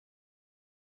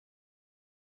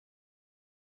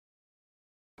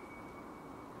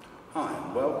Hi,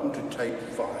 and welcome to Tape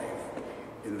 5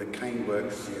 in the Canework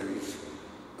series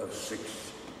of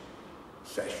 6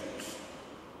 sessions.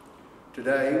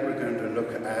 Today we're going to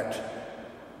look at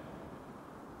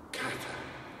kata.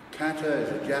 Kata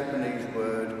is a Japanese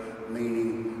word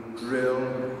meaning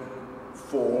drill,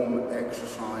 form,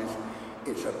 exercise.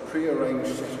 It's a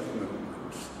pre-arranged set of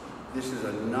movements. This is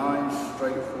a nice,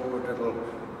 straightforward little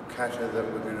kata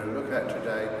that we're going to look at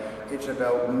today. It's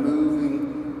about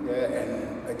moving and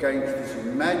against this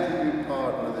imaginary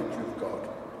partner that you've got.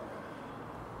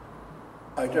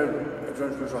 I don't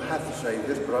suppose I have to say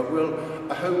this, but I will.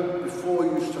 I hope before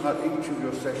you start each of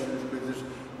your sessions with this,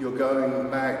 you're going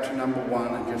back to number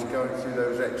 1 and just going through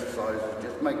those exercises,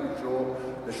 just making sure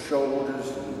the shoulders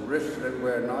and wrists and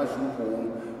everywhere are nice and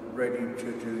warm, ready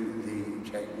to do the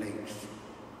techniques.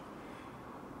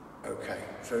 Okay,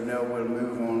 so now we'll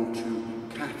move on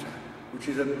to kata, which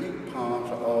is a big part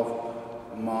of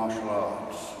martial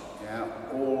arts. Yeah,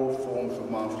 all forms of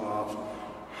martial arts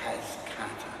has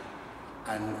kata,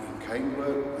 and in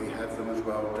Canework we have them as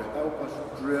well to help us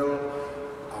drill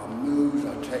our moves,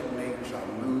 our techniques, our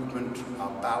movement,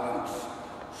 our balance.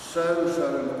 So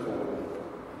important.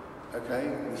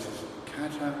 Okay, this is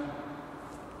kata.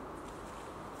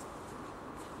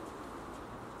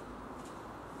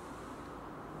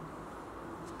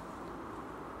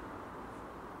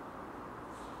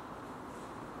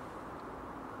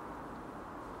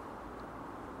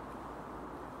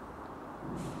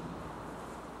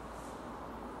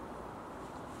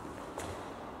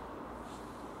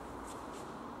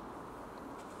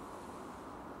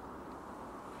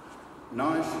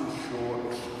 Nice and short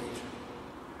and sweet.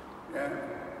 Yeah,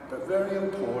 but very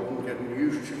important, getting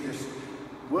used to this.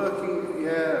 Working,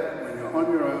 when you're on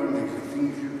your own, these are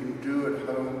things you can do at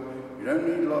home. You don't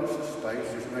need lots of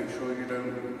space, just make sure you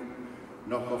don't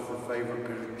knock off a favourite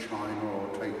bit of china or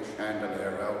take the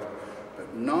chandelier out.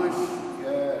 But nice,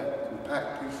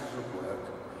 compact pieces of work.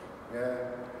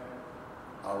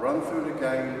 I'll run through it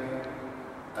again,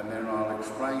 and then I'll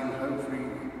explain, hopefully,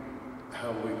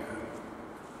 how we go.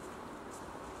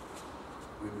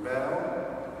 We bow,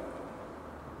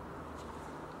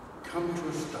 come to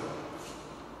a stance.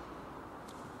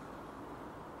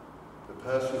 The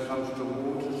person comes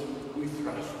towards us, we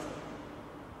thrust.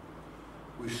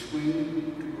 We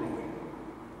swing to groin,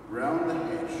 round the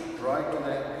head, strike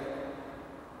leg,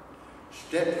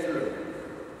 step through,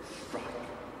 strike.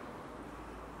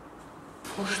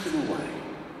 Push them away,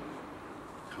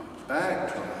 come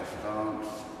back to our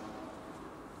stance,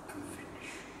 and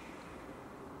finish.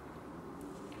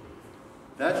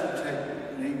 That's a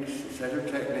set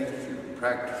of techniques. You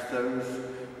practice those.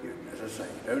 As I say,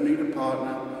 you don't need a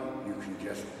partner. You can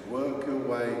just work your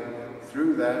way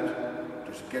through that,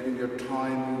 just getting your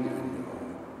timing and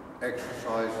your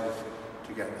exercises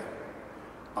together.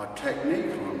 Our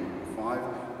technique on 5,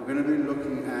 we're going to be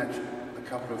looking at a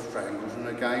couple of strangles. And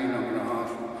again, I'm going to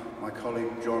ask my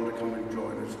colleague John to come and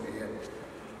join us here.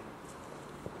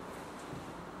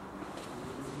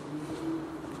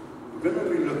 We're going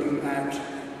to be looking at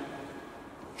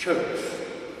chokes.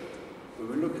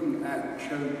 We're looking at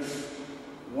chokes.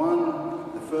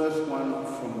 The first one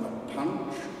from the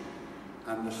punch,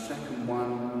 and the second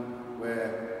one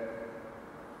where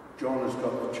John has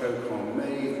got the choke on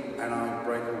me and I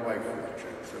break away from the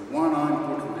choke. So 1,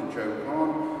 I'm putting the choke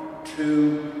on,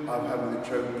 2, I'm having the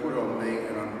choke put on me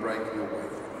and I'm breaking away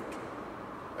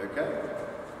from it. Okay?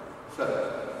 So,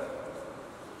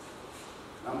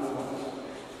 number 1.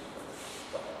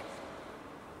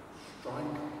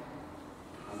 Strike,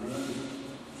 come in,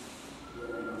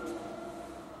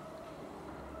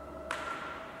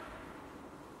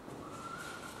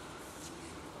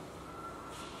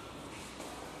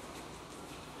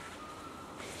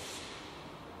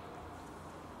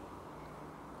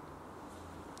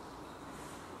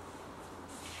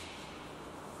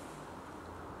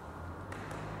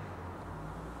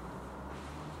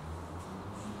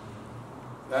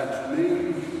 that's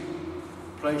me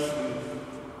placing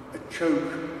a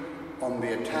choke on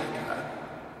the attacker,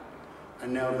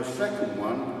 and now the second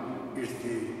one is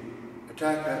the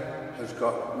attacker has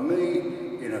got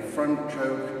me in a front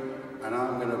choke, and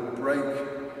I'm going to break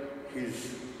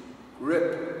his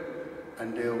grip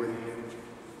and deal with him.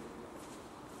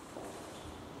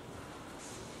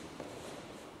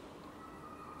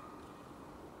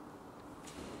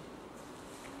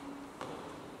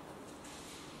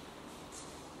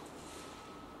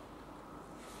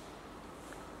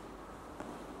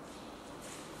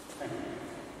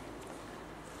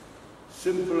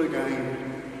 Simple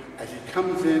again. As he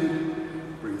comes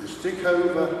in, bring the stick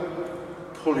over,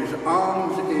 pull his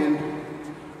arms in,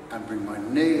 and bring my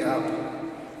knee up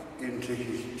into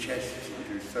his chest,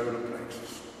 into his solar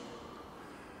plexus.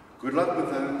 Good luck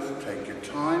with those. Take your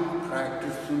time,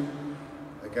 practice them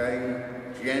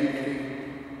again gently,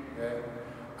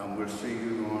 and we'll see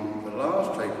you on the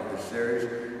last tape of this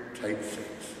series, tape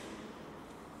 6.